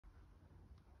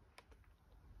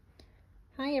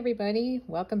Hi everybody,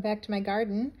 welcome back to my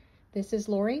garden. This is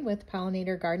Lori with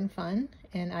Pollinator Garden Fun,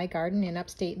 and I garden in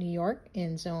upstate New York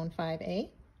in Zone 5A.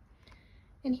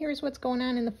 And here's what's going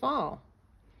on in the fall.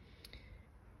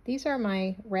 These are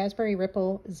my raspberry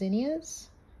ripple zinnias,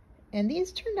 and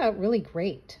these turned out really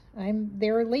great.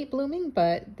 They're late blooming,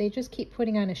 but they just keep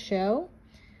putting on a show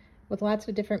with lots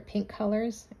of different pink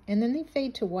colors, and then they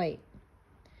fade to white.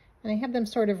 And I have them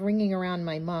sort of ringing around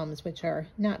my mums, which are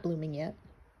not blooming yet.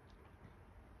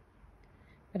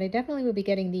 But I definitely will be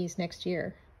getting these next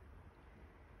year.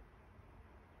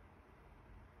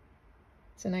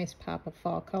 It's a nice pop of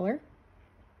fall color.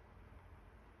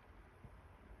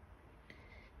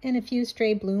 And a few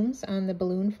stray blooms on the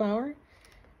balloon flower.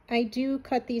 I do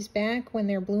cut these back when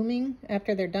they're blooming,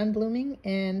 after they're done blooming,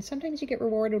 and sometimes you get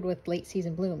rewarded with late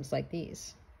season blooms like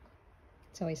these.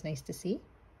 It's always nice to see.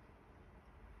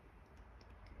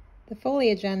 The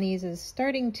foliage on these is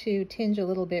starting to tinge a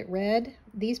little bit red.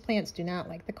 These plants do not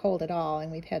like the cold at all, and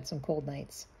we've had some cold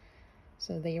nights,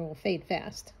 so they will fade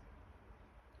fast.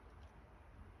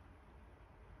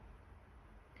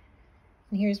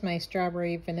 And here's my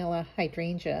strawberry vanilla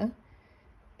hydrangea.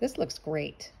 This looks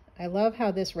great. I love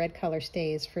how this red color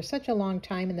stays for such a long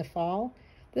time in the fall.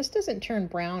 This doesn't turn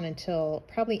brown until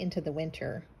probably into the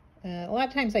winter. A lot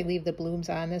of times I leave the blooms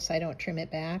on this. I don't trim it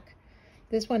back.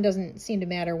 This one doesn't seem to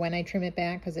matter when I trim it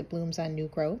back because it blooms on new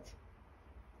growth.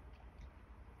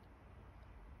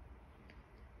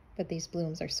 But these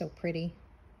blooms are so pretty.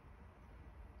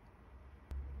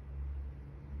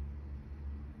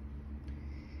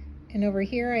 And over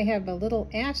here I have a little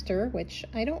aster, which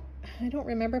I don't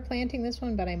remember planting this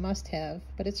one, but I must have.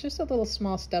 But it's just a little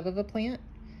small stub of a plant.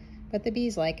 But the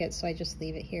bees like it, so I just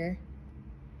leave it here.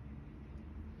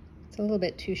 It's a little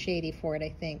bit too shady for it,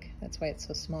 I think. That's why it's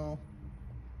so small.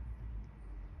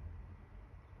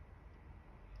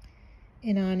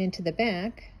 And on into the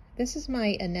back, this is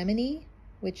my anemone,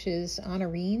 which is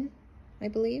honorine, I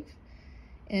believe,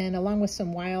 and along with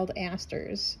some wild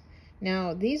asters.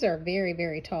 Now, these are very,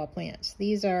 very tall plants.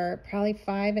 These are probably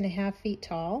 5.5 feet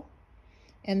tall,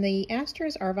 and the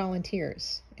asters are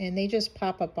volunteers, and they just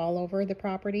pop up all over the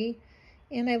property,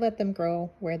 and I let them grow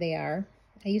where they are.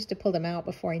 I used to pull them out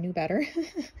before I knew better,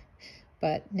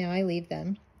 but now I leave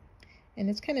them. And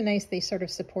it's kind of nice they sort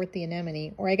of support the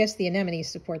anemone, or I guess the anemones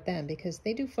support them because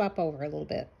they do flop over a little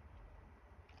bit.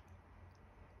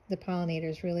 The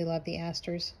pollinators really love the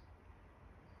asters.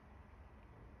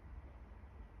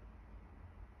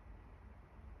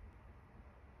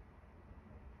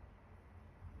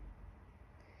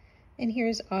 And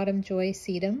here's Autumn Joy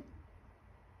Sedum.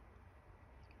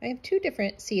 I have two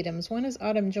different sedums. One is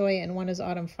Autumn Joy and one is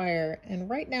Autumn Fire. And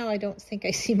right now I don't think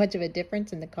I see much of a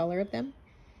difference in the color of them.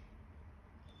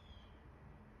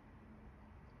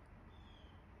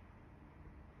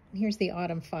 Here's the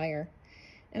Autumn Fire.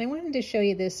 And I wanted to show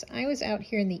you this. I was out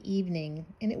here in the evening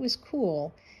and it was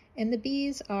cool, and the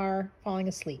bees are falling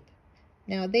asleep.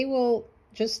 Now they will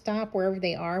just stop wherever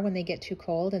they are when they get too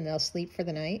cold, and they'll sleep for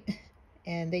the night,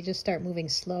 and they just start moving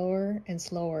slower and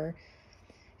slower.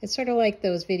 It's sort of like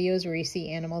those videos where you see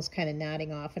animals kind of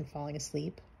nodding off and falling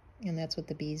asleep, and that's what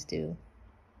the bees do.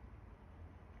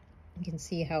 You can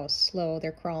see how slow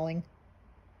they're crawling.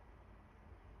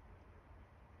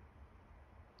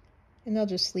 And they'll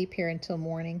just sleep here until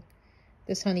morning.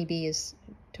 This honeybee is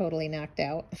totally knocked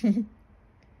out.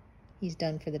 He's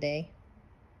done for the day.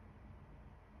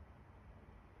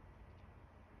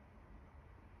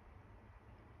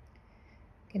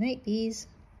 Good night, bees.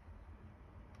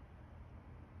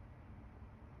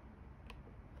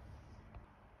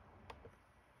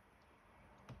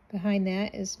 Behind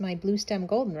that is my blue stem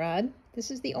goldenrod.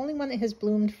 This is the only one that has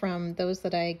bloomed from those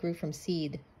that I grew from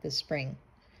seed this spring.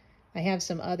 I have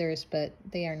some others, but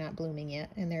they are not blooming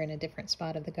yet, and they're in a different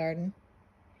spot of the garden.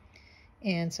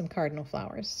 And some cardinal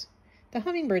flowers. The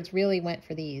hummingbirds really went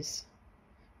for these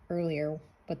earlier,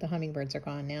 but the hummingbirds are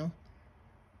gone now.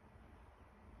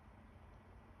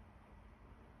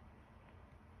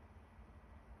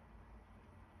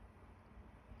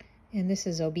 And this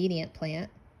is Obedient Plant.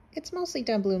 It's mostly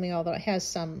done blooming, although it has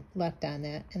some left on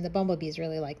that, and the bumblebees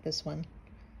really like this one.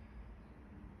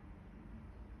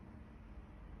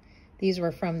 These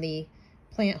were from the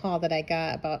plant haul that I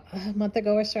got about a month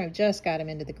ago or so. I've just got them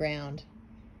into the ground.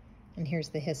 And here's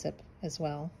the hyssop as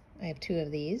well. I have 2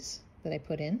 of these that I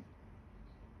put in.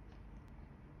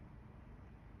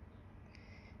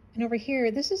 And over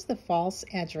here, this is the false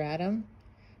ageratum,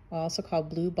 also called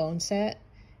blue boneset.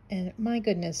 And my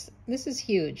goodness, this is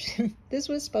huge. This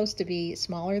was supposed to be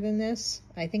smaller than this.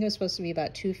 I think it was supposed to be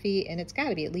about 2 feet, and it's got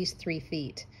to be at least 3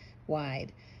 feet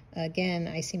wide. Again,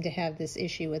 I seem to have this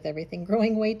issue with everything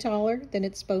growing way taller than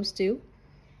it's supposed to,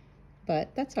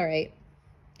 but that's all right.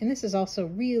 And this is also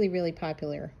really, really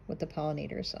popular with the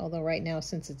pollinators, although right now,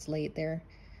 since it's late, they're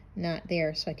not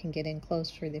there, so I can get in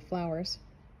close for the flowers.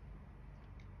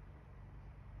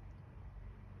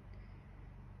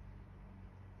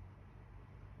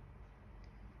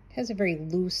 It has a very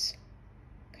loose,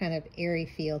 kind of airy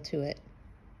feel to it.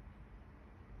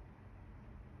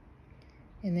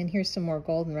 And then here's some more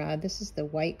goldenrod. This is the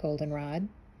white goldenrod.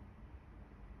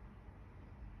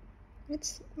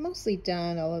 It's mostly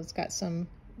done, although it's got some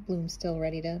blooms still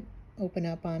ready to open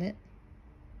up on it.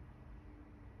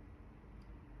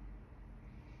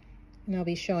 And I'll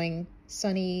be showing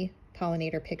sunny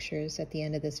pollinator pictures at the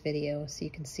end of this video so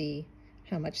you can see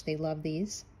how much they love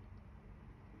these.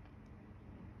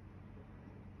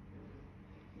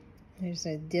 There's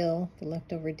a dill, the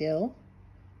leftover dill.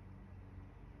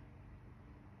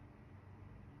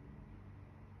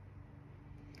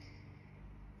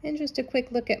 And just a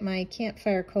quick look at my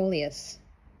campfire coleus.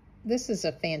 This is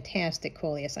a fantastic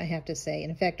coleus, I have to say.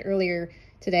 In fact, earlier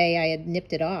today I had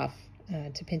nipped it off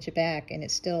to pinch it back, and it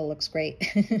still looks great.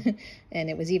 And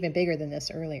it was even bigger than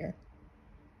this earlier.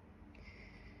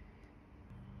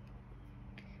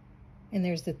 And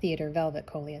there's the theater velvet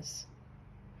coleus.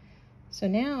 So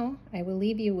now I will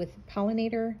leave you with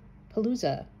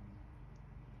PollinatorPalooza.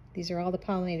 These are all the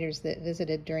pollinators that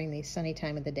visited during the sunny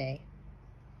time of the day.